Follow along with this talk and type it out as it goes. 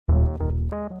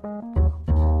Welcome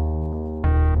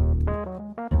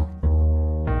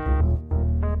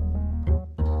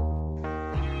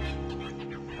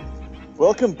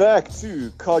back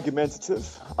to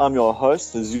Cargumentative. I'm your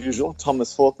host, as usual,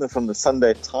 Thomas Faulkner from the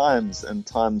Sunday Times and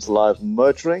Times Live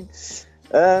Motoring.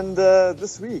 And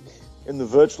this week in the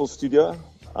virtual studio,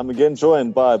 I'm again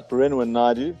joined by Brenwan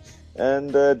Naidu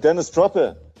and Dennis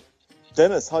Dropper.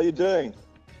 Dennis, how are you doing?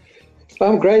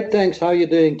 I'm great, thanks. How are you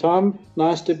doing, Tom?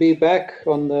 Nice to be back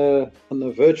on the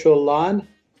virtual line.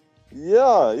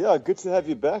 Yeah, good to have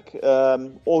you back.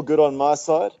 All good on my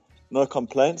side. No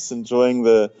complaints. Enjoying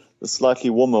the slightly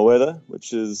warmer weather,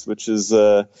 which is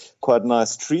quite a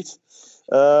nice treat.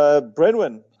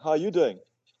 Brenwan, how are you doing?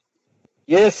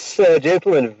 Yes,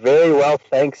 gentlemen, very well,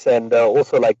 thanks. And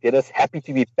also, like Dennis, happy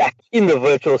to be back in the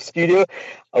virtual studio.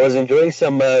 I was enjoying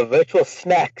some virtual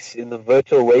snacks in the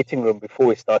virtual waiting room before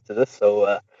we started this,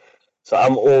 so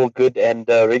I'm all good and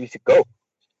ready to go.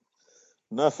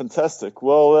 No, fantastic.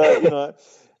 Well,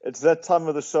 it's that time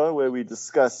of the show where we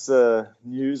discuss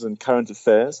news and current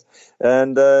affairs.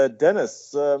 And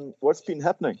Dennis, what's been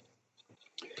happening?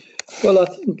 Well, I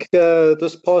think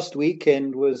this past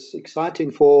weekend was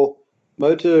exciting for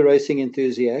motor racing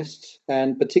enthusiasts,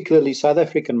 and particularly South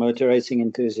African motor racing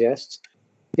enthusiasts,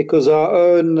 because our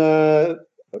own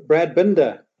Brad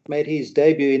Binder made his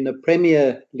debut in the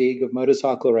Premier League of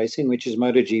motorcycle racing, which is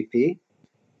MotoGP.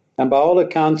 And by all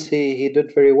accounts, he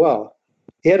did very well.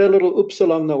 He had a little oops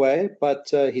along the way, but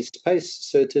his pace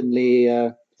certainly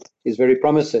is very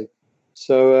promising.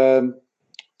 So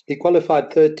he qualified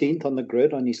 13th on the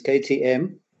grid on his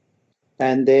KTM.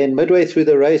 And then midway through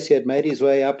the race, he had made his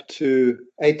way up to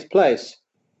 8th place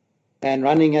and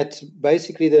running at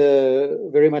basically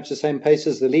very much the same pace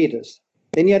as the leaders.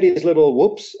 Then he had his little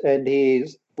whoops and he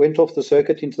went off the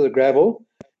circuit into the gravel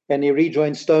and he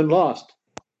rejoined Stone last.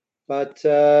 But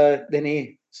then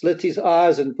he slit his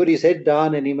eyes and put his head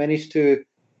down and he managed to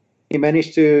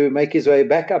make his way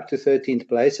back up to 13th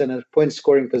place and a point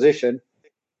scoring position.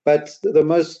 But the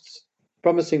most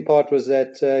promising part was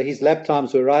that his lap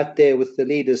times were right there with the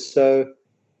leaders. So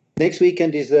next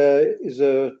weekend is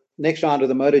a next round of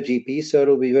the MotoGP. So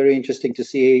it'll be very interesting to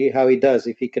see how he does,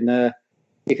 if he can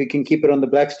keep it on the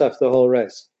black stuff the whole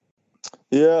race.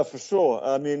 Yeah, for sure.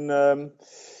 I mean, I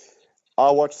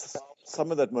watched some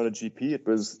of that MotoGP. It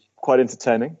was quite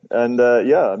entertaining. And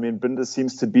Binder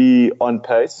seems to be on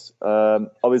pace.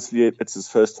 Obviously, it's his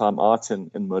first time out in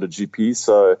MotoGP.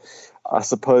 So I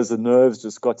suppose the nerves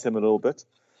just got him a little bit.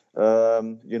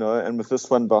 And with this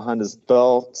one behind his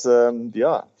belt,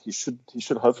 he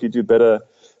should hopefully do better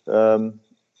in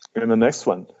the next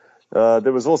one.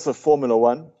 There was also Formula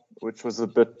One, which was a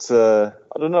bit, it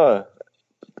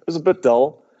was a bit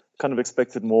dull. Kind of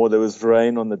expected more. There was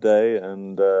rain on the day,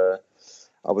 and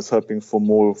I was hoping for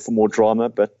more drama.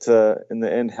 But in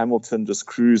the end, Hamilton just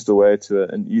cruised away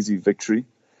to an easy victory.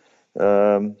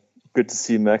 Good to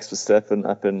see Max Verstappen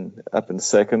up in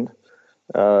second.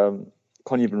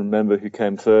 Can't even remember who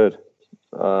came third.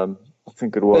 I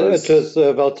think it was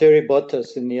Valtteri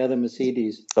Bottas in the other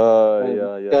Mercedes.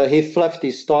 Yeah. He fluffed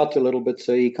his start a little bit,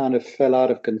 so he kind of fell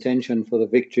out of contention for the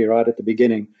victory right at the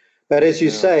beginning. But as you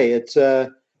say, it's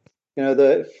the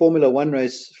Formula One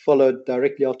race followed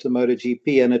directly after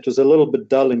MotoGP, and it was a little bit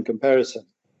dull in comparison,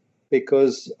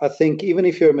 because I think even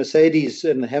if you're a Mercedes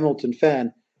and a Hamilton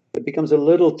fan, it becomes a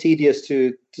little tedious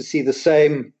to see the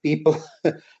same people,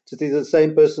 to see the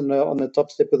same person on the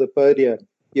top step of the podium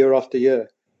year after year.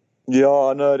 Yeah,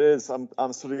 I know it is. I'm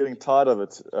sort of getting tired of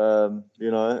it,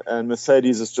 and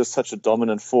Mercedes is just such a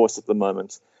dominant force at the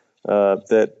moment.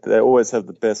 That they always have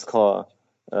the best car,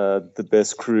 the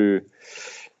best crew.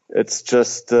 It's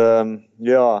just, I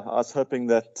was hoping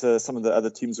that some of the other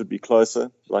teams would be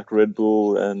closer, like Red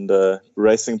Bull and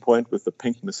Racing Point with the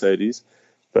pink Mercedes.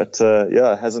 But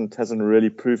it hasn't really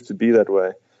proved to be that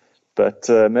way. But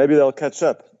maybe they'll catch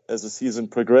up as the season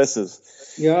progresses.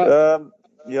 Yeah.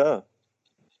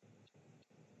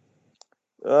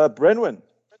 Brenwan,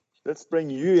 let's bring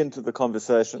you into the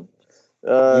conversation.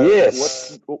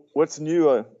 Yes. What's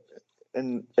new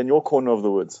in your corner of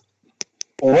the woods?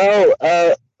 Well,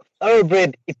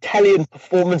 thoroughbred Italian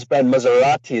performance brand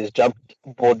Maserati has jumped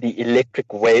aboard the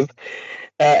electric wave.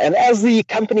 And as the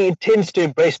company intends to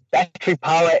embrace battery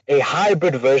power, a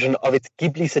hybrid version of its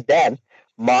Ghibli sedan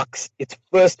marks its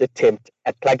first attempt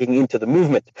at plugging into the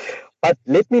movement. But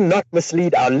let me not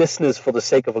mislead our listeners for the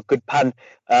sake of a good pun,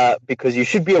 because you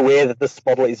should be aware that this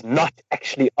model is not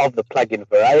actually of the plug-in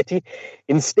variety.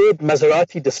 Instead,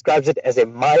 Maserati describes it as a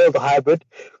mild hybrid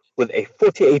with a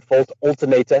 48-volt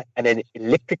alternator and an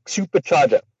electric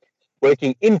supercharger,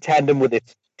 working in tandem with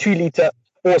its 2-liter,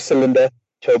 4-cylinder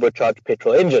turbocharged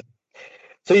petrol engine.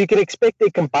 So you can expect a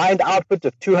combined output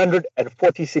of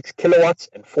 246 kilowatts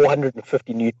and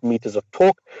 450 newton meters of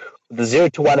torque with a 0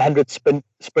 to 100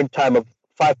 sprint time of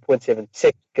 5.7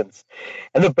 seconds.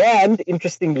 And the brand,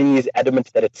 interestingly, is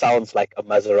adamant that it sounds like a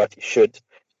Maserati should,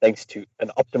 thanks to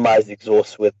an optimized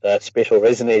exhaust with special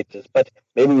resonators. But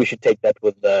maybe we should take that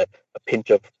with a pinch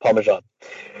of Parmesan.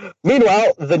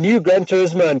 Meanwhile, the new Gran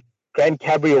Turismo and Gran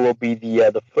Cabrio will be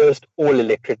the first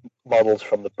all-electric models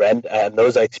from the brand, and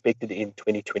those are expected in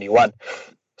 2021.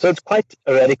 So it's quite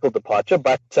a radical departure,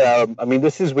 but I mean,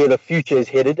 this is where the future is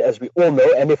headed, as we all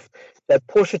know. And if that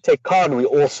Porsche Taycan we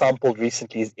all sampled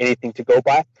recently is anything to go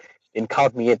by, then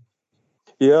count me in.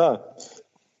 Yeah,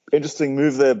 interesting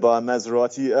move there by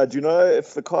Maserati. Do you know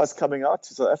if the car is coming out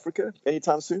to South Africa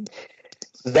anytime soon?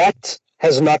 That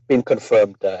has not been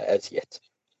confirmed as yet.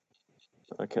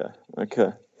 Okay.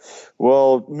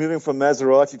 Well, moving from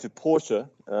Maserati to Porsche,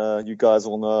 you guys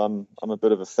all know I'm a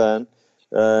bit of a fan.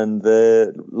 And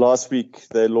last week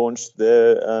they launched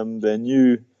their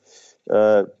new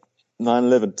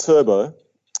 911 Turbo.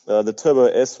 The Turbo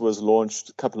S was launched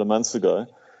a couple of months ago.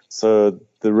 So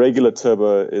the regular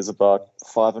Turbo is about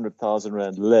 500,000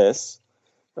 Rand less.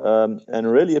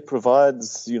 And really it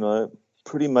provides,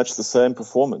 pretty much the same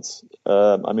performance.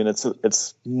 I mean, it's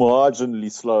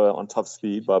marginally slower on top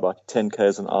speed by about 10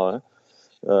 k's an hour.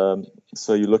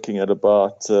 So you're looking at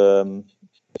about,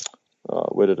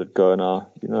 where did it go now?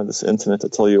 This internet, I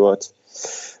tell you what.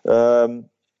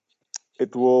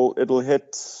 It'll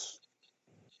hit.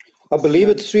 I believe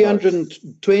it's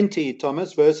 320,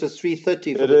 Thomas, versus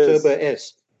 330 for the Turbo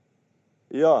S.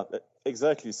 Yeah,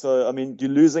 exactly. So, I mean, you're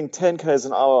losing 10 k's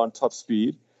an hour on top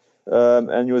speed.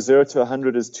 And your 0 to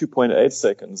 100 is 2.8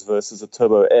 seconds versus a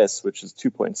Turbo S, which is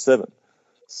 2.7.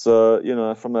 So,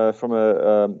 from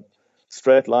a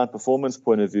straight line performance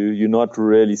point of view, you're not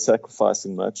really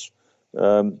sacrificing much.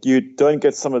 You don't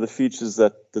get some of the features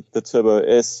that the Turbo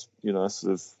S,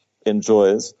 sort of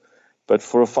enjoys. But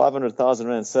for a 500,000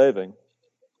 Rand saving,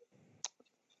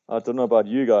 I don't know about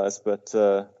you guys, but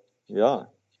yeah,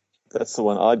 that's the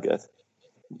one I'd get.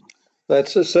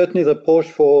 That's certainly the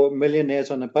Porsche for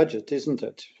millionaires on a budget, isn't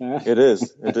it? Yeah. It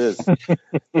is.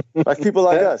 Like people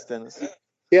like us, Dennis.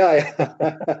 Yeah.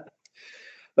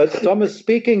 But Thomas,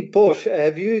 speaking Porsche,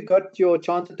 have you got your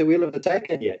chance at the wheel of the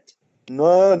Taycan yet?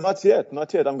 No, not yet.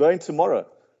 I'm going tomorrow.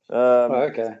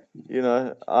 Okay.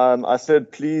 I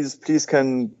said, please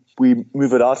can we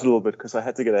move it out a little bit because I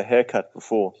had to get a haircut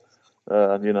before.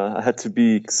 I had to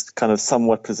be kind of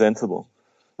somewhat presentable.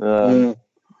 So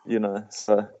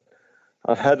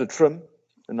I've had a trim,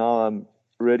 and now I'm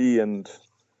ready and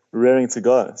raring to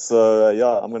go. So,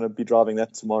 I'm going to be driving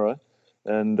that tomorrow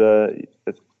and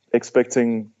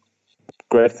expecting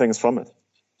great things from it.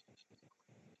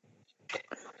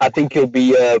 I think you'll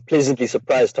be pleasantly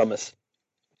surprised, Thomas.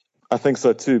 I think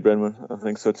so too, Brendan. I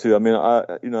think so too. I mean,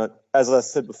 as I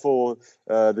said before,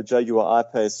 the Jaguar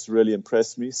I-Pace really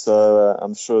impressed me. So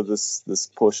I'm sure this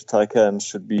Porsche Taycan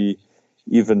should be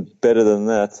even better than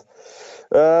that.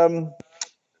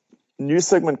 News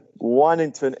segment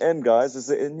winding to an end, guys. Is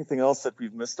there anything else that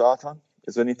we've missed out on?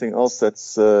 Is there anything else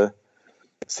that's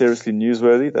seriously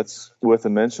newsworthy that's worth a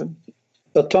mention?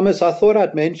 Well, Thomas, I thought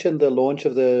I'd mention the launch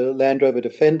of the Land Rover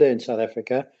Defender in South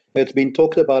Africa. It's been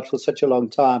talked about for such a long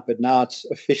time, but now it's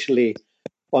officially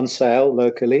on sale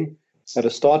locally at a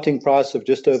starting price of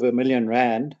just over R1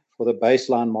 million for the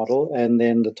baseline model. And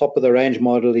then the top of the range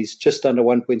model is just under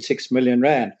 1.6 million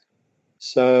Rand.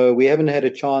 So we haven't had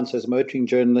a chance as motoring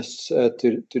journalists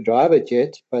to drive it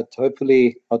yet, but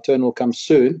hopefully our turn will come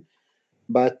soon.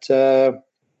 But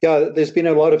there's been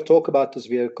a lot of talk about this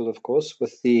vehicle, of course,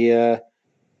 with the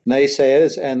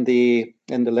naysayers and the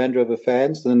Land Rover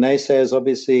fans. The naysayers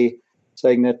obviously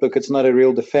saying that, look, it's not a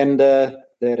real Defender,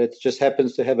 that it just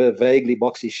happens to have a vaguely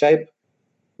boxy shape,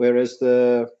 whereas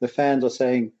the fans are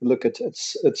saying, look,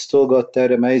 it's still got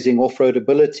that amazing off-road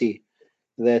ability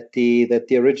that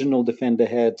the original Defender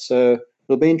had. So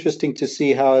it'll be interesting to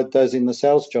see how it does in the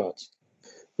sales charts.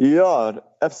 Yeah,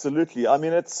 absolutely. I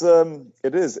mean, it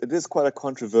is quite a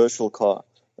controversial car.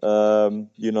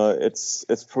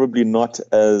 It's probably not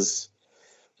as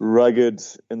rugged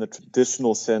in the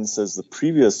traditional sense as the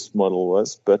previous model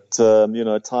was, but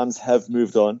times have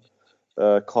moved on.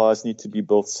 Cars need to be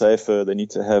built safer. They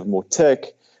need to have more tech.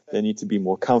 They need to be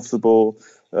more comfortable,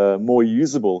 more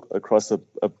usable across a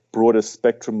broader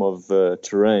spectrum of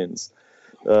terrains.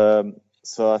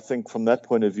 So I think from that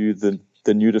point of view,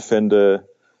 the new Defender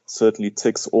certainly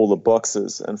ticks all the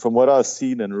boxes. And from what I've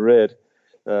seen and read,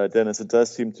 Dennis, it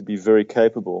does seem to be very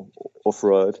capable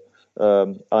off-road.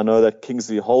 I know that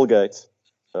Kingsley Holgate,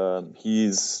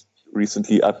 he's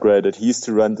recently upgraded. He used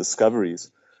to run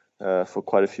Discoveries for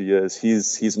quite a few years.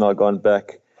 He's now gone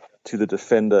back to the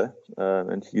Defender,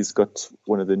 and he's got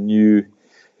one of the new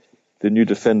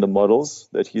Defender models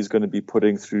that he's going to be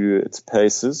putting through its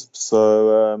paces.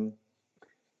 So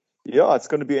it's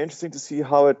going to be interesting to see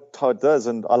how it does.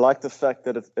 And I like the fact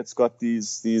that it's got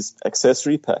these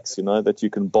accessory packs, that you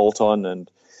can bolt on, and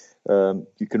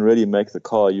you can really make the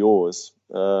car yours.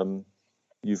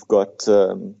 You've got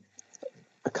a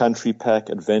country pack,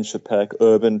 adventure pack,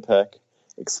 urban pack,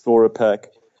 explorer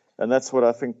pack, and that's what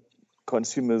I think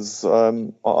consumers are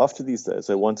after these days.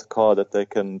 They want a car that they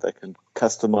can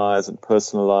customize and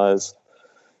personalize.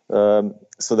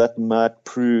 So that might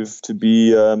prove to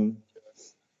be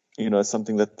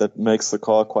something that makes the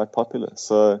car quite popular.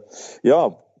 So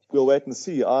we'll wait and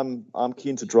see. I'm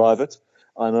keen to drive it.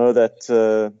 I know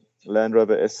that Land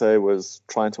Rover SA was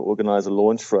trying to organize a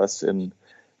launch for us in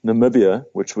Namibia,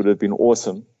 which would have been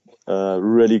awesome.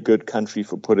 Really good country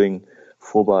for putting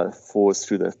 4x4s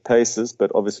through their paces,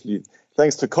 but obviously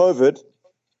thanks to COVID,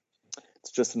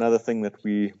 it's just another thing that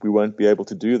we won't be able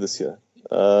to do this year.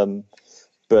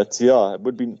 But it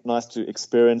would be nice to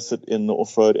experience it in the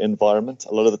off-road environment.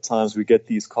 A lot of the times we get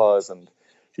these cars and,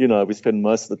 we spend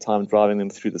most of the time driving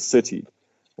them through the city,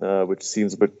 which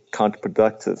seems a bit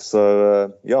counterproductive.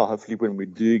 So, hopefully when we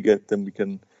do get them,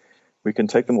 we can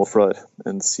take them off-road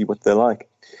and see what they're like.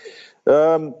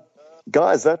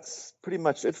 Guys, that's pretty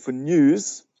much it for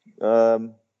news.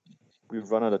 We've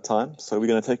run out of time, so we're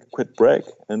going to take a quick break,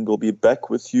 and we'll be back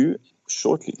with you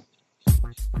shortly.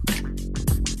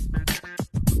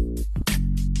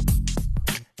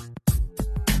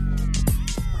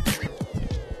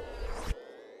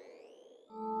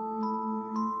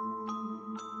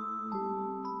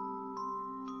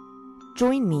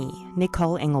 Join me,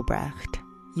 Nicole Engelbrecht,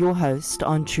 your host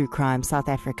on True Crime South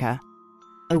Africa,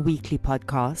 a weekly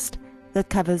podcast that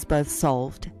covers both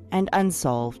solved and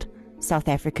unsolved South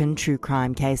African true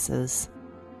crime cases.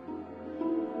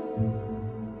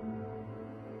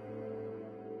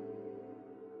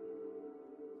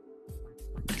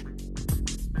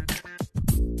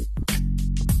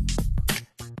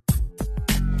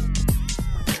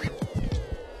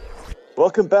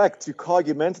 Welcome back to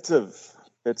Cargumentative.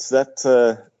 It's that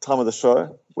time of the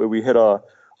show where we hit our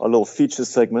little feature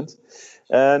segment.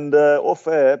 And off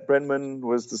air, Brenman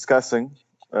was discussing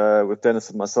with Dennis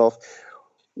and myself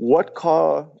what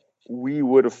car we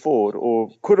would afford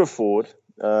or could afford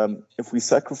if we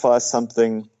sacrificed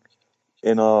something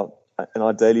in our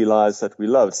daily lives that we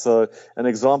loved. So an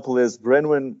example is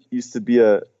Brenman used to be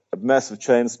a massive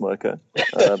chain smoker,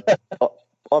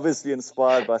 obviously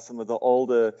inspired by some of the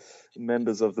older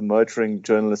members of the motoring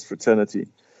journalist fraternity.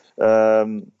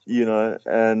 And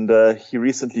he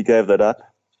recently gave that up.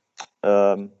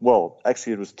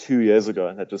 Actually, it was 2 years ago,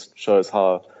 and that just shows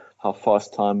how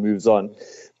fast time moves on.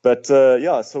 But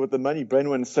so with the money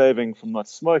Brenwan saving from not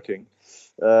smoking,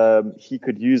 he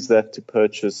could use that to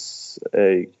purchase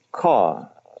a car,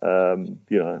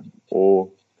 or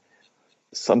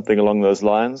something along those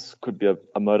lines. Could be a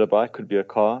motorbike, could be a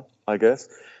car, I guess.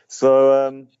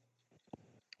 So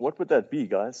what would that be,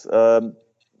 guys?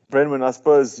 Brenwan, I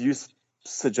suppose you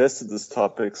suggested this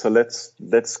topic, so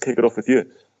let's kick it off with you.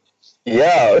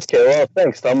 Yeah. Okay. Well,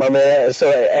 thanks, Tom. I mean, so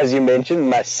as you mentioned,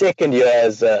 my second year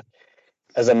as a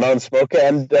non-smoker,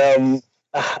 and I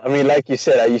mean, like you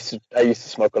said, I used to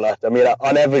smoke a lot. I mean,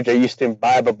 on average, I used to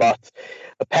imbibe about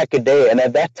a pack a day, and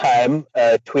at that time,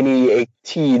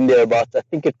 2018, thereabouts, I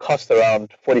think it cost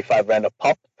around 45 rand a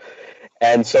pop,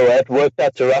 and so it worked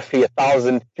out to roughly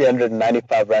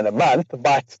 1,395 rand a month,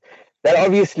 but that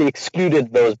obviously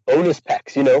excluded those bonus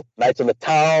packs, nights on the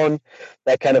town,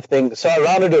 that kind of thing. So I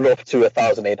rounded it off to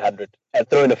 1,800 and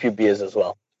throw in a few beers as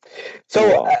well.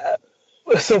 So, wow.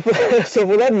 So for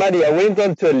that money, I went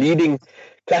on to a leading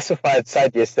classified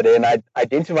site yesterday, and I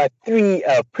identified 3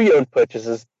 pre-owned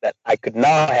purchases that I could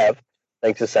now have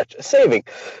thanks to such a saving.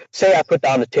 Say I put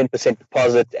down a 10%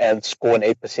 deposit and score an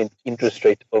 8% interest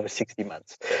rate over 60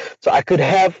 months. So I could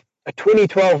have a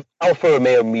 2012 Alfa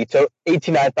Romeo Mito,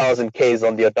 89,000 Ks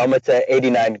on the odometer,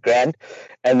 89 grand,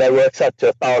 and that works out to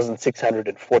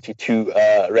 1,642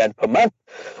 rand per month.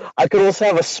 I could also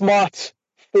have a Smart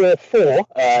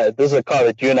 4.4. This is a car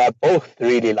that you and I both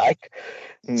really like.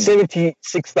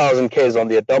 76,000 Ks on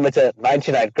the odometer,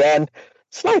 99 grand,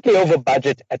 slightly over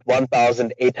budget at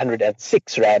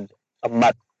 1,806 rand a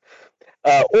month.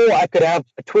 Or I could have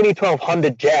a 2012 Honda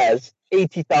Jazz,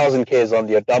 80,000 Ks on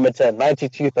the odometer,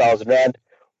 92,000 rand,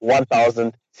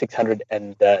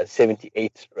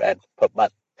 1,678 rand per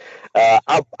month.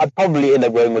 I'd probably end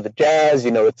up going with the Jazz.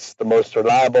 It's the most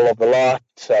reliable of the lot.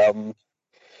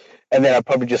 and then I'd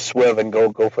probably just swerve and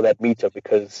go for that Mito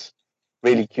because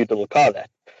really cute little car that.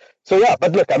 So yeah,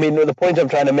 but look, I mean, the point I'm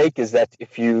trying to make is that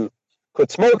if you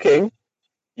quit smoking,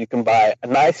 you can buy a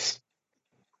nice,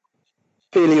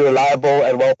 fairly reliable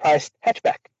and well-priced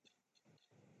hatchback.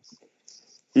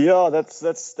 Yeah,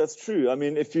 that's true. I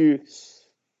mean,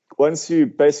 once you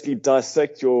basically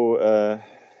dissect your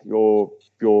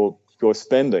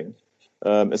spending,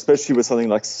 especially with something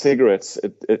like cigarettes,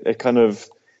 it kind of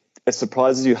it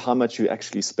surprises you how much you're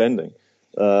actually spending.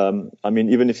 I mean,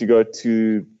 even if you go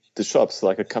to the shops,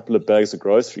 like a couple of bags of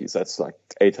groceries, that's like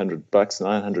 $800,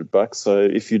 $900. So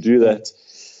if you do that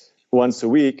once a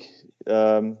week,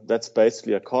 that's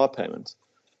basically a car payment.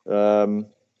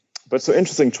 But so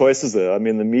interesting choices there. I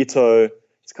mean, the Mito,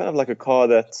 it's kind of like a car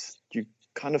that you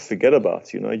kind of forget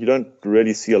about. You don't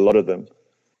really see a lot of them.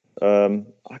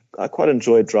 I quite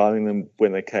enjoyed driving them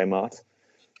when they came out.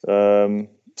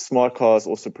 Smart cars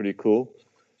also pretty cool.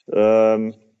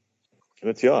 But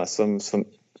yeah, some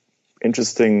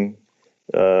interesting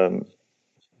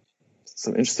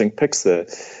picks there.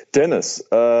 Dennis,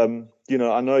 I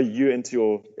know you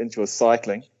into your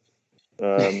cycling.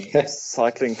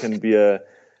 Cycling can be a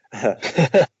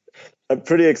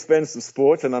pretty expensive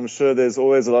sport, and I'm sure there's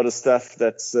always a lot of stuff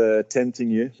that's tempting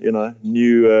you.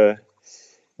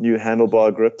 New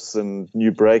handlebar grips and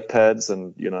new brake pads,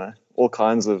 and all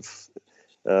kinds of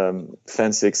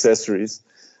fancy accessories.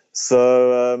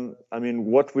 So, I mean,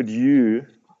 what would you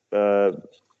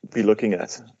be looking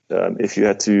at if you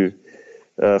had to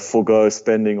forego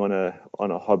spending on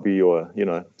a hobby or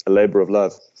a labor of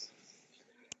love?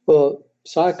 Well,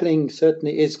 cycling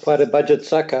certainly is quite a budget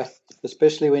sucker,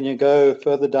 especially when you go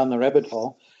further down the rabbit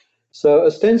hole. So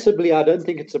ostensibly, I don't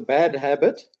think it's a bad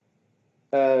habit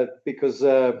because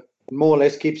more or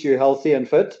less keeps you healthy and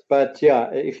fit. But yeah,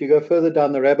 if you go further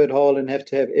down the rabbit hole and have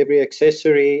to have every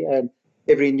accessory and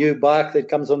every new bike that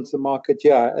comes onto the market,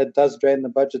 yeah, it does drain the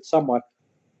budget somewhat.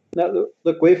 Now,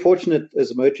 look, we're fortunate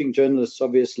as motoring journalists,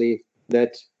 obviously,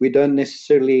 that we don't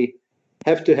necessarily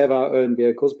have to have our own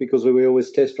vehicles because we're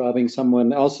always test driving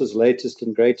someone else's latest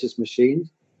and greatest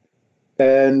machines.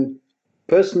 And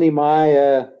personally,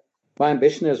 my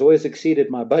ambition has always exceeded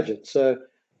my budget. So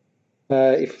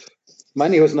if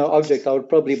money was no object, I would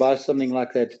probably buy something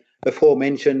like that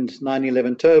aforementioned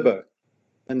 911 Turbo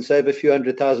and save a few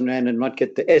 $100,000 and not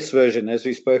get the S version, as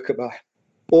we spoke about.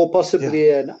 Or possibly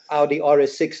an Audi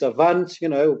RS6 Avant,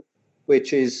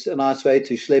 which is a nice way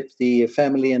to schlep the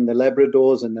family and the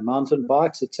Labradors and the mountain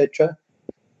bikes, etc.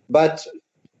 But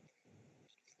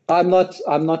I'm not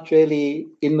really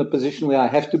in the position where I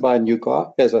have to buy a new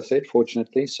car, as I said,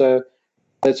 fortunately. So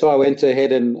that's why I went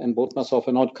ahead and bought myself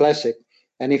an odd classic.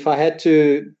 And if I had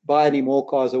to buy any more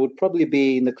cars, it would probably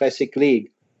be in the classic league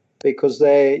because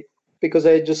they're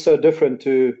just so different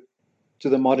to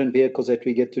the modern vehicles that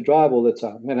we get to drive all the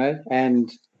time,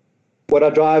 And what I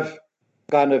drive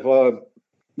kind of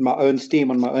my own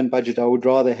steam on my own budget, I would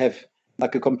rather have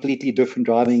like a completely different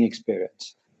driving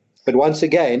experience. But once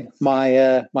again,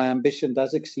 my ambition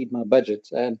does exceed my budget.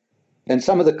 And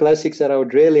some of the classics that I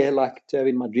would really like to have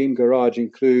in my dream garage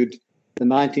include the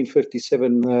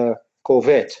 1957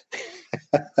 Corvette.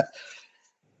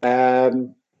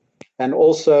 And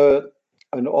also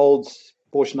an old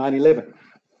Porsche 911.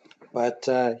 But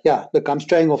look, I'm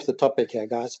straying off the topic here,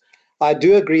 guys. I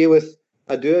do agree with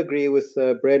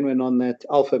Brenwyn on that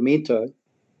Alfa Mito.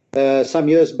 Some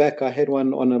years back, I had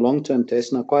one on a long-term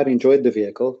test, and I quite enjoyed the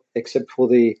vehicle, except for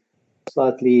the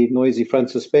slightly noisy front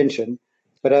suspension.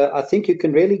 But I think you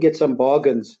can really get some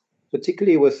bargains,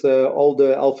 particularly with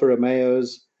older Alfa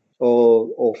Romeos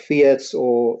or Fiats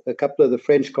or a couple of the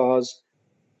French cars,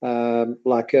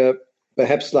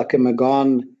 perhaps like a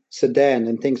Megane sedan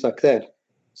and things like that.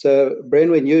 So,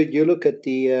 Brenwyn, you look at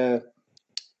the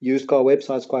used car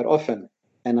websites quite often,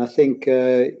 and I think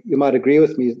you might agree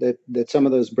with me that some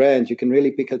of those brands, you can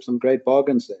really pick up some great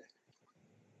bargains there.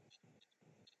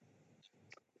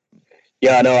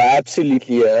 Yeah, no, I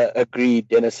absolutely agree,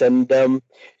 Dennis. And,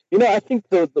 I think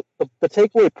the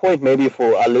takeaway point maybe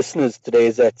for our listeners today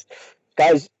is that,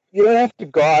 guys, you don't have to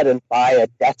go out and buy a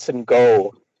Datsun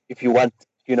Go if you want,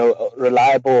 a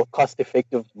reliable,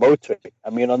 cost-effective motor. I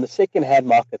mean, on the second-hand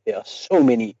market, there are so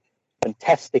many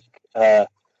fantastic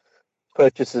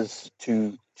purchases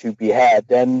to be had.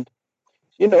 And,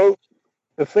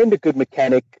 befriend a good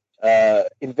mechanic,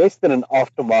 invest in an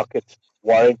aftermarket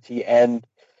warranty, and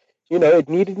you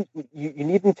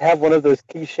needn't have one of those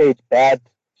cliched bad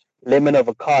lemon of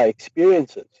a car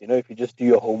experiences, if you just do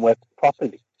your homework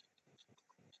properly.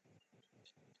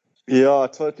 Yeah,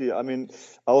 totally. I mean,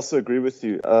 I also agree with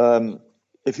you.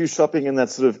 If you're shopping in that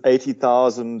sort of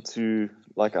 80,000 to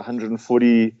like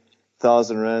 140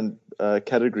 1,000 Rand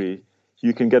category,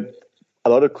 you can get a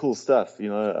lot of cool stuff. You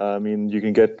know, I mean, you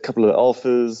can get a couple of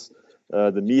Alphas,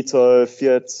 the Mito,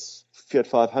 Fiat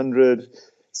 500,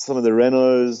 some of the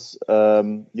Renaults.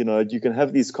 You know, you can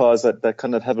have these cars that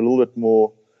kind of have a little bit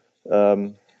more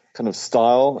kind of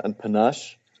style and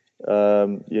panache.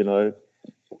 You know,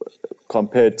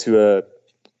 compared to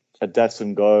a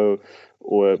Datsun Go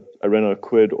or a Renault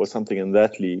Kwid or something in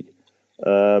that league.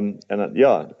 And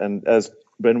as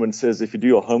Brenwyn says, if you do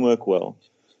your homework well,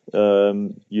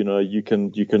 you know, you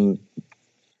can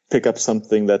pick up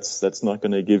something that's not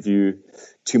going to give you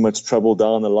too much trouble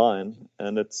down the line,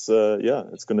 and it's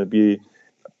going to be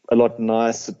a lot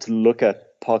nicer to look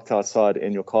at parked outside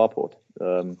in your carport.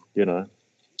 You know,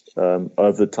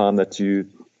 over the time that you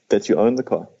own the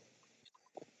car.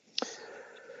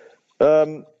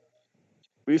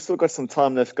 We've still got some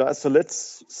time left, guys, so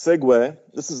let's segue.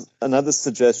 This is another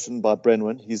suggestion by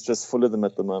Brenwyn. He's just full of them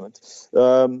at the moment.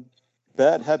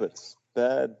 Bad habits,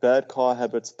 bad car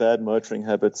habits, bad motoring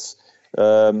habits.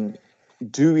 Do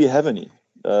we have any?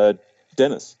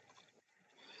 Dennis?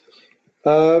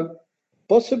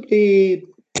 Possibly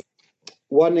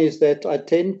one is that I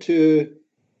tend to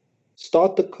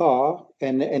start the car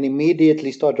and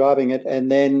immediately start driving it,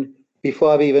 and then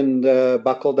before I've even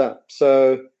buckled up.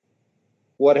 So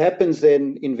what happens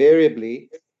then invariably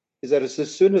is that as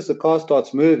soon as the car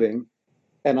starts moving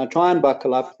and I try and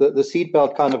buckle up, the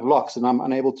seatbelt kind of locks and I'm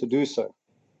unable to do so.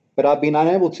 But I've been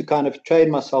unable to kind of train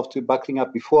myself to buckling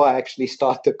up before I actually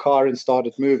start the car and start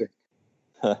it moving.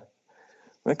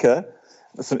 Okay,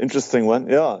 that's an interesting one.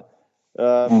 Yeah,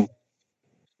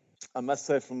 I must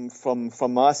say from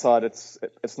my side, it's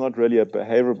not really a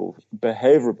behavioral.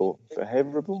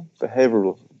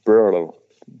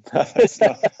 It's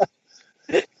not.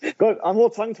 God, I'm all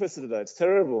tongue twisted today. It's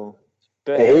terrible.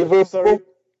 Behavioral.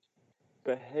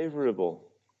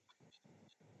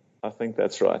 I think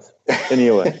that's right.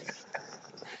 Anyway,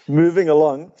 moving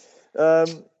along.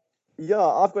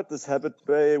 I've got this habit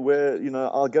where, you know,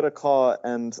 I'll get a car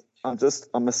and I'm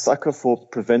a sucker for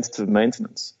preventative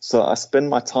maintenance. So I spend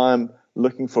my time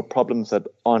looking for problems that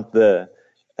aren't there.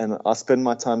 And I spend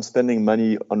my time spending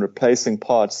money on replacing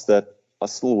parts that are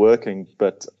still working,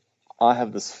 but I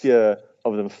have this fear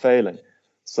of them failing.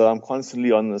 So I'm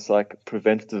constantly on this like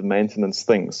preventative maintenance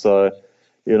thing. So,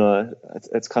 you know,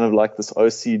 it's kind of like this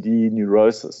OCD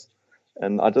neurosis,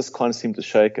 and I just can't seem to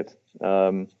shake it.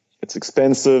 It's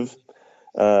expensive.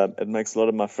 It makes a lot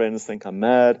of my friends think I'm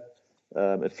mad.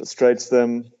 It frustrates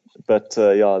them. But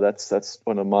that's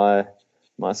one of my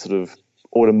sort of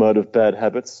automotive bad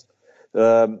habits.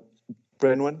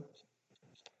 Brenwyn?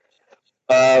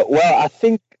 Well, I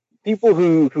think people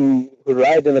who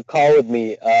ride in the car with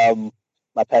me,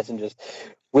 my passengers,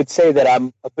 would say that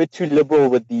I'm a bit too liberal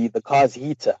with the car's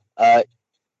heater. I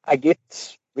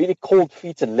get really cold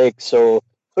feet and legs, so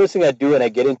first thing I do when I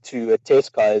get into a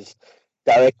test car is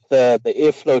direct the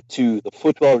airflow to the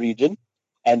footwell region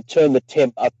and turn the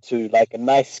temp up to like a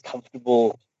nice,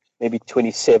 comfortable, maybe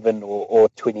 27 or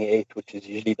 28, which is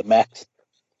usually the max.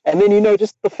 And then, you know,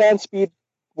 just the fan speed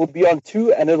will be on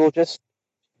 2, and it'll just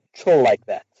chill like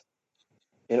that.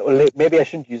 You know, maybe I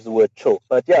shouldn't use the word chill,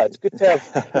 but yeah, it's good to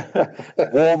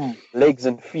have warm legs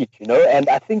and feet, you know. And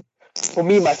I think for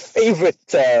me, my favorite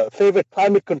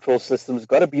climate control system has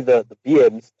got to be the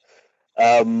BMs.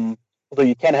 Although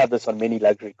you can have this on many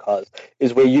luxury cars,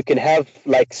 is where you can have,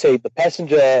 like, say, the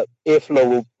passenger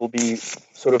airflow will be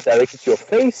sort of directed to your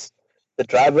face. The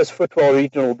driver's footwell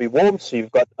region will be warm, so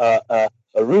you've got a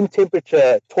room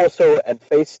temperature torso and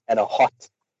face and a hot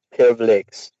pair of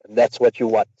legs, and that's what you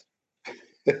want.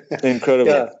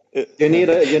 Incredible. Yeah. You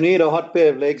need a hot pair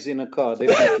of legs in a car,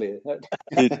 definitely.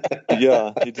 You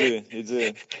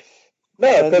do.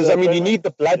 No, because I mean, you need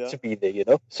the blood to be there, you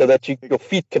know, so that your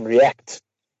feet can react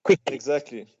quickly.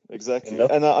 Exactly. You know?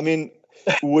 And I mean,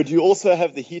 would you also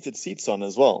have the heated seats on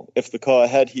as well if the car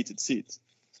had heated seats?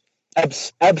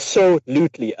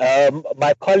 Absolutely.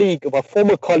 My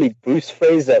former colleague Bruce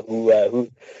Fraser, who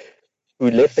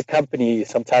left the company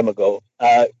some time ago,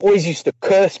 always used to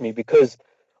curse me because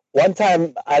one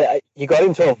time he got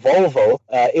into a Volvo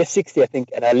S60, I think,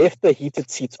 and I left the heated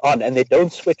seats on, and they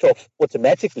don't switch off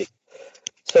automatically.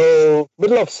 So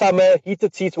middle of summer,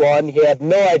 heated seats were on. He had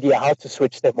no idea how to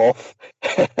switch them off,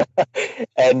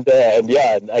 and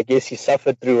I guess he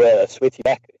suffered through a sweaty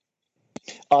back.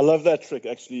 I love that trick,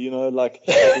 actually. You know, like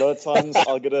a lot of times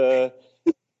I'll get a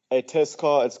test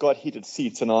car, it's got heated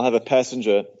seats, and I'll have a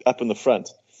passenger up in the front.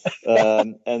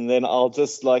 And then I'll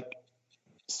just like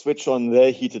switch on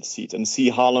their heated seat and see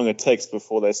how long it takes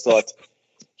before they start,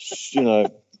 you know,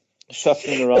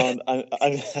 shuffling around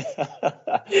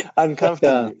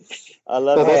uncomfortably. Yeah. I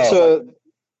love So it.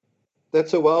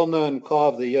 that's a well-known car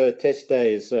of the year test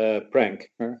days prank.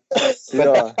 Huh?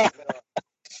 Yeah.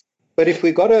 But if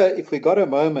we got a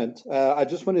moment, I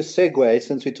just want to segue,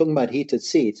 since we're talking about heated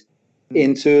seats,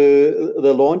 into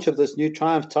the launch of this new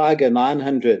Triumph Tiger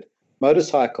 900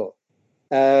 motorcycle.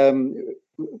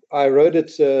 I rode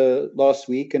it last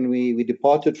week, and we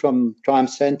departed from Triumph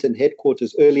Sandton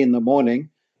headquarters early in the morning,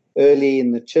 early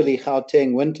in the chilly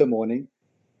Gauteng winter morning.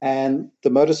 And the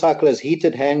motorcycle has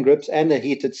heated hand grips and a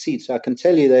heated seat. So I can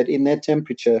tell you that in that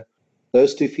temperature,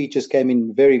 those two features came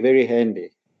in very, very handy.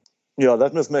 Yeah,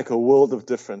 that must make a world of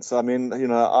difference. I mean,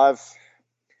 I've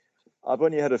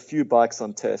only had a few bikes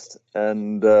on test,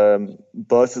 and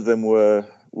both of them were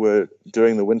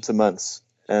during the winter months,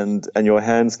 and your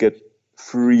hands get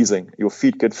freezing, your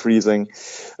feet get freezing,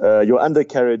 your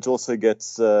undercarriage also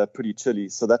gets pretty chilly.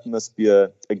 So that must be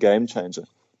a game changer.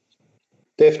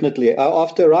 Definitely.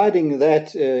 After riding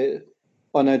that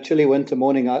on a chilly winter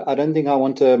morning, I don't think I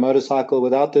want a motorcycle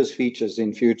without those features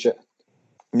in future.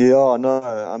 Yeah, no,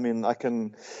 I mean, I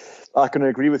can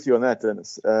agree with you on that,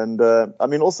 Dennis. And I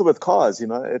mean, also with cars,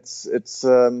 it's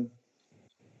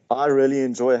I really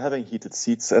enjoy having heated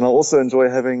seats, and I also enjoy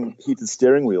having heated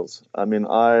steering wheels. I mean,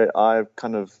 I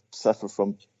kind of suffer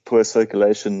from poor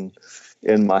circulation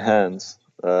in my hands.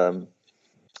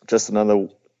 Just another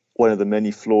one of the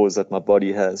many flaws that my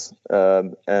body has.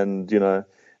 And a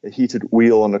heated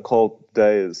wheel on a cold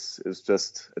day is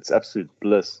just, it's absolute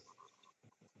bliss.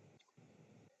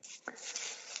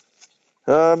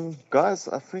 Guys,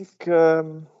 I think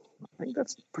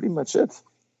that's pretty much it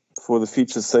for the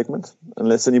features segment,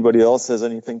 unless anybody else has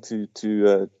anything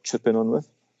to chip in on with.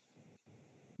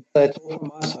 That's all from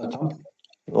my side, Tom.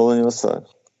 All on your side.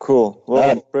 Cool.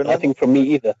 Well, Brendan, nothing from me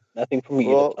either. Nothing from me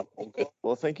either, Tom. All good.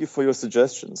 Well, thank you for your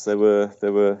suggestions. They were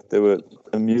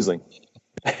amusing.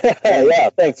 Yeah,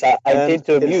 thanks. I intend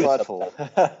to amuse. Insightful.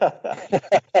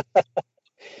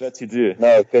 That you do.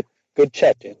 No, good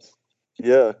chat, gents.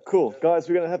 Yeah, cool. Guys,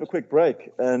 we're going to have a quick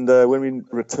break. And when we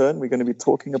return, we're going to be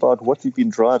talking about what you've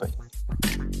been driving.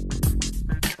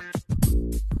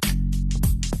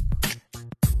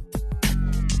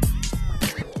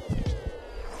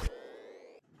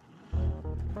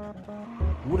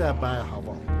 Would I buy a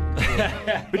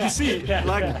Haval? But you see,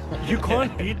 like, you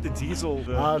can't beat the diesel.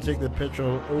 I'll take the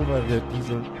petrol over the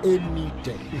diesel any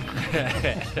day.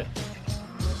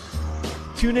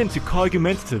 Tune in to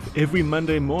Cargumentative every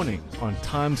Monday morning on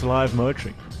Times Live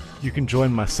Motoring. You can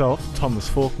join myself, Thomas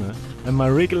Faulkner, and my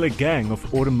regular gang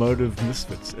of automotive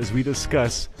misfits as we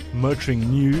discuss motoring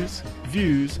news,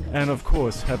 views, and of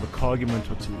course have a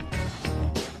cargument or two.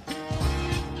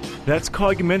 That's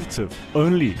Cargumentative,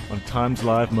 only on Times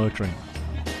Live Motoring.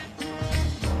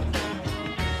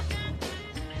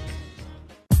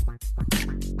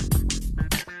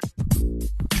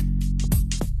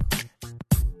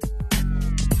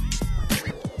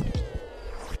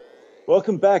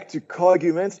 Welcome back to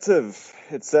Cargumentative.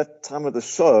 It's that time of the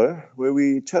show where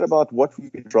we chat about what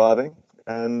we've been driving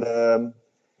and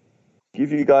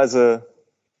give you guys a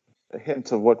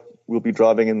hint of what we'll be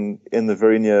driving in the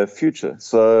very near future.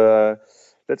 So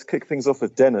let's kick things off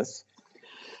with Dennis.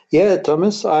 Yeah,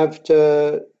 Thomas, I've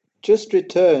just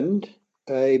returned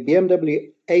a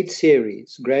BMW 8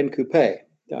 Series Grand Coupe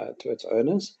to its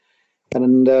owners.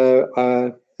 And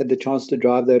I had the chance to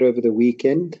drive that over the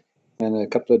weekend and a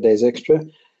couple of days extra.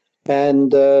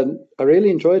 And I really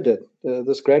enjoyed it.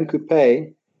 This Grand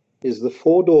Coupe is the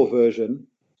 4-door version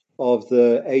of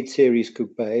the 8 Series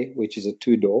Coupe, which is a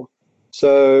 2-door.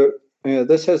 So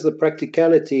this has the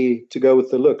practicality to go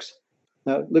with the looks.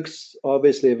 Now, looks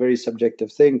obviously a very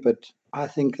subjective thing, but I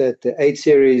think that the 8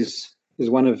 Series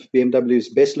is one of BMW's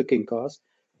best-looking cars.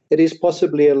 It is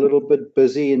possibly a little bit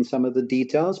busy in some of the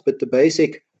details, but the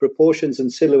basic proportions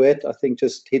and silhouette, I think,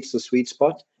 just hits the sweet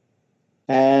spot.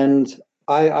 And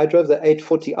I drove the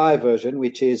 840i version,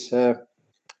 which is,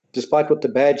 despite what the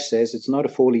badge says, it's not a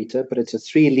 4-liter, but it's a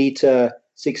 3-liter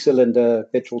 6-cylinder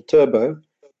petrol turbo.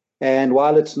 And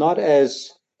while it's not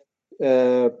as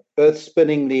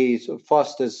earth-spinningly sort of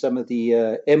fast as some of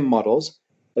the M models,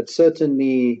 it's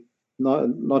certainly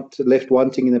not left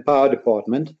wanting in the power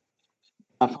department.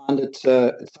 I find it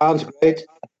sounds great.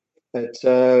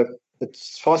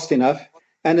 It's fast enough,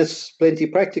 and it's plenty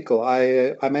practical.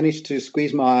 I managed to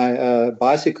squeeze my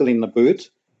bicycle in the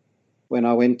boot when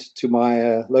I went to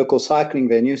my local cycling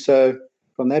venue. So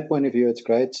from that point of view, it's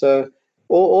great. So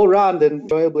all round an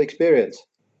enjoyable experience.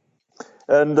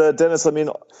 And Dennis, I mean,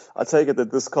 I take it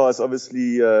that this car is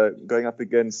obviously going up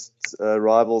against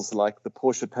rivals like the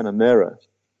Porsche Panamera.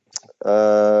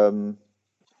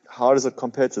 how does it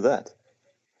compare to that?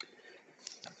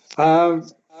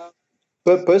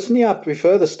 But personally, I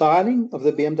prefer the styling of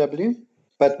the BMW.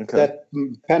 But Okay. that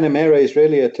Panamera is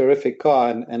really a terrific car,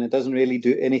 and it doesn't really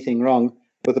do anything wrong,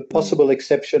 with the possible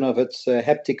exception of its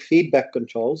haptic feedback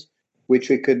controls, which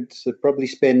we could probably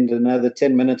spend another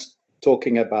 10 minutes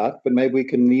talking about, but maybe we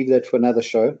can leave that for another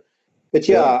show. But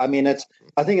yeah. I mean,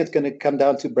 I think it's going to come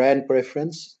down to brand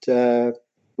preference, to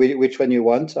which one you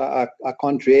want. I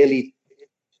can't really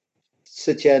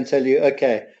sit here and tell you,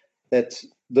 okay, that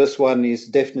this one is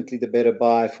definitely the better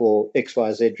buy for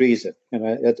XYZ reason. You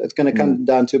know, it's going to come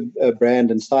down to brand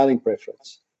and styling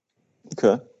preference.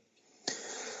 Okay.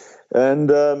 And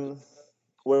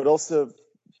what else have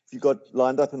you got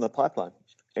lined up in the pipeline?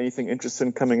 Anything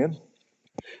interesting coming in?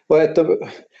 Well,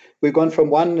 we've gone from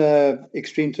one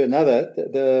extreme to another.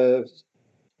 The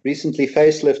recently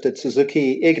facelifted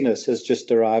Suzuki Ignis has just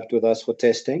arrived with us for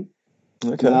testing.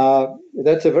 Okay. Now,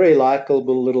 that's a very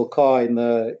likable little car in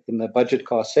the budget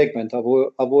car segment. I've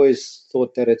always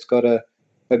thought that it's got a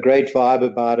great vibe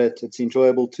about it. It's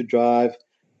enjoyable to drive.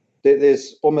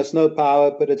 There's almost no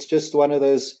power, but it's just one of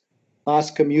those nice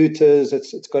commuters.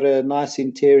 It's got a nice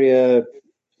interior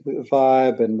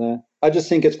vibe, and I just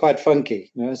think it's quite funky.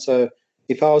 You know, so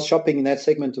if I was shopping in that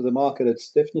segment of the market,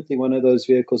 it's definitely one of those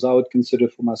vehicles I would consider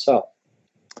for myself.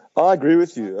 I agree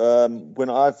with you. When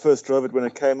I first drove it when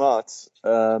it came out,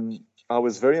 I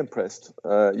was very impressed.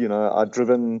 I'd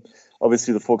driven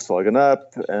obviously the Volkswagen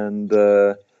Up and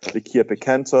the Kia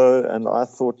Picanto, and I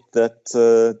thought that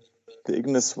the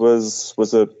Ignis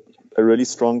was a really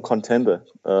strong contender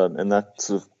in that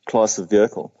sort of class of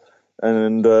vehicle,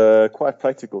 and quite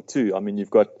practical too. I mean, you've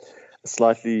got a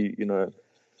slightly,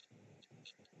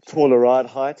 taller ride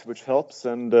height, which helps,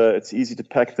 and it's easy to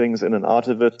pack things in and out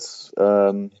of it.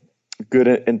 Good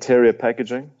interior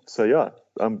packaging. So yeah,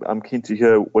 I'm keen to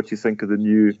hear what you think of the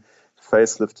new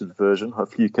facelifted version.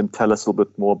 Hopefully you can tell us a little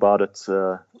bit more about it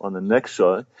on the next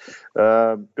show.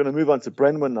 Going to move on to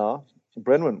Brenwan now.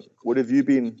 Brenwan, what have you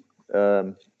been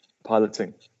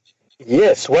piloting?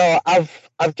 Yes, well,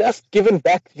 I've just given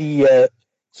back the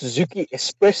Suzuki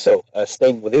Espresso,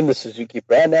 staying within the Suzuki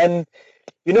brand, and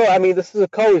this is a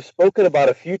car we've spoken about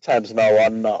a few times now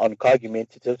on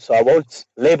Cargumentative, so I won't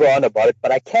labor on about it,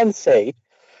 but I can say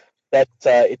that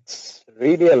it's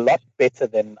really a lot better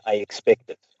than I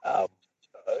expected.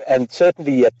 And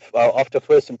certainly after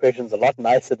first impressions, a lot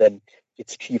nicer than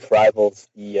its chief rivals,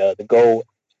 the Go,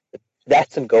 the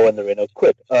Datsun Go and the Renault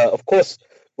Kwid. Of course,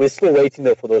 we're still waiting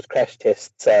though for those crash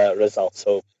tests results,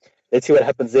 so let's see what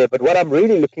happens there. But what I'm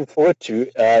really looking forward to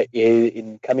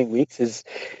in coming weeks is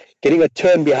getting a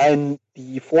turn behind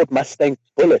the Ford Mustang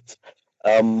Bullitt,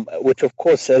 which, of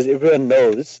course, as everyone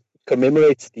knows,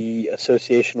 commemorates the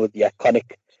association with the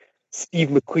iconic Steve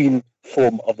McQueen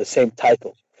film of the same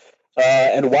title.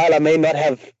 And while I may not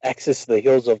have access to the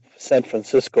hills of San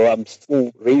Francisco, I'm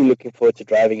still really looking forward to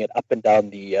driving it up and down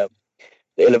the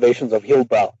elevations of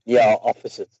Hillbrow near our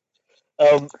offices.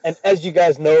 And as you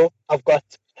guys know, I've got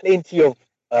plenty of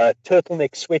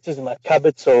turtleneck sweaters in my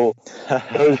cupboard, so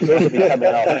those will be coming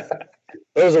out.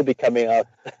 Those will be coming out.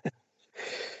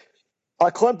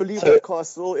 I can't believe that car's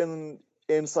still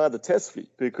inside the test fleet,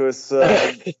 because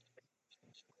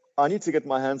I need to get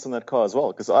my hands on that car as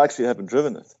well, because I actually haven't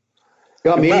driven it.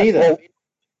 Yeah, me neither.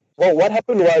 Well, what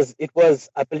happened was,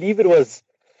 I believe it was,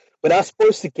 when I was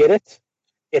supposed to get it,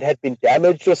 it had been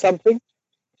damaged or something.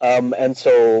 And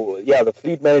so, yeah, the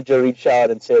fleet manager reached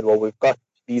out and said, well, we've got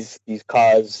these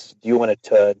cars, do you want to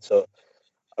turn? So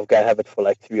I've got to have it for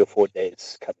like 3 or 4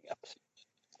 days coming up.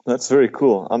 That's very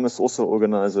cool. I must also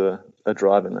organize a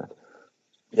drive in that.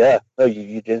 Yeah, no,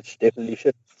 you definitely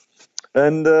should.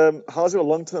 And how's your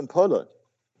long-term Polo?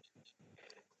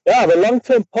 Yeah, the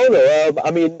long-term Polo,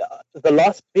 the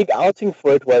last big outing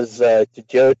for it was to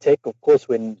Gerotech, of course,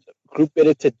 when Group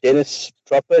Editor Dennis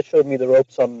Tropper showed me the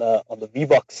ropes on the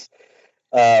VBox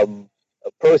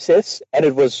process, and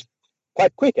it was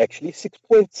quite quick, actually,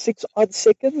 6.6 odd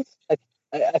seconds,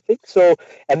 I think so,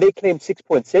 and they claimed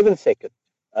 6.7 seconds.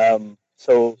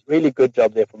 So really good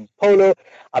job there from Polo.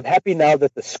 I'm happy now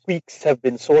that the squeaks have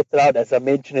been sorted out. As I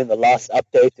mentioned in the last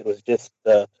update, it was just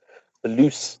the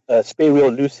loose spare wheel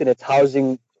loose in its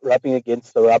housing, rubbing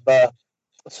against the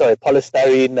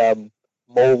polystyrene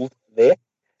mold there.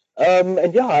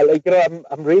 And yeah,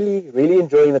 I'm really, really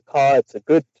enjoying the car. It's a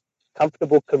good,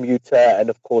 comfortable commuter, and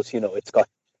of course, it's got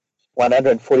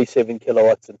 147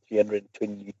 kilowatts and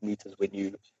 320 newton meters when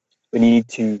you need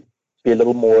to be a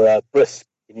little more brisk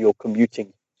in your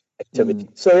commuting activity.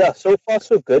 So yeah, so far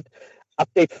so good.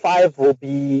 Update 5 will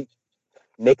be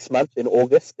next month in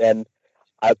August, and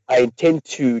I intend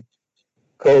to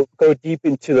go deep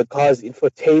into the car's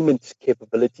infotainment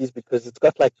capabilities, because it's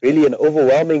got like really an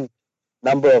overwhelming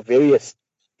number of various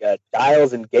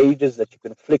dials and gauges that you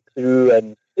can flick through,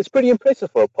 and it's pretty impressive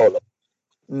for a Polo.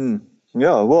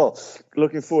 Yeah, well,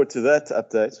 looking forward to that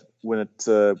update when it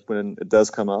does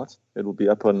come out. It will be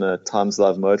up on Times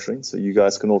Live Motoring, so you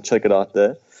guys can all check it out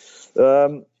there.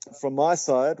 From my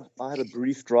side, I had a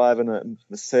brief drive in a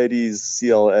Mercedes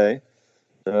CLA,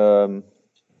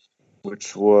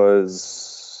 which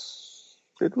was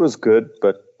good,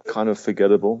 but kind of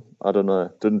forgettable. I don't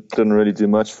know, didn't really do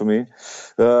much for me.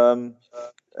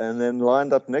 And then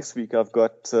lined up next week, I've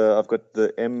got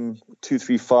the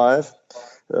M235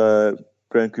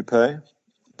 Grand Coupe,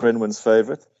 Brenwan's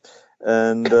favorite,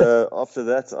 and after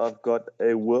that, I've got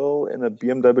a whirl in a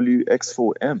BMW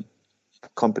X4M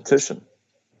competition.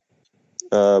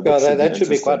 That should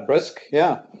be quite brisk.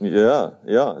 Yeah.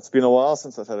 It's been a while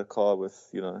since I've had a car with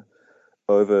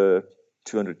over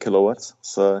 200 kilowatts,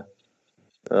 so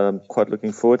quite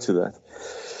looking forward to that.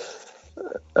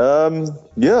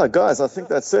 Guys, I think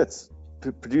that's it.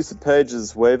 Producer Paige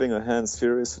is waving her hands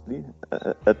furiously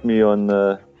at me on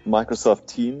Microsoft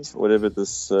Teams, whatever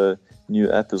this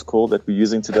new app is called that we're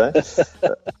using today.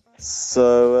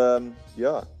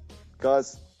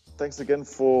 Guys, thanks again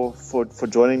for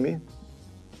joining me.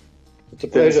 It's a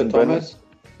pleasure, Thomas.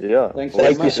 Yeah. Thank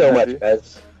you so much,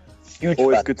 guys. Huge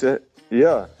Always fun. good to.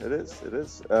 Yeah, it is.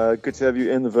 Good to have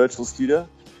you in the virtual studio.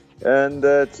 And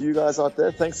to you guys out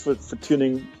there, thanks for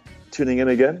tuning in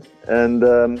again.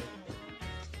 And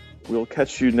we'll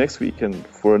catch you next weekend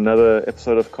for another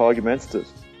episode of Car Argumentative.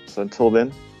 So until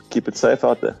then, keep it safe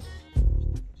out there.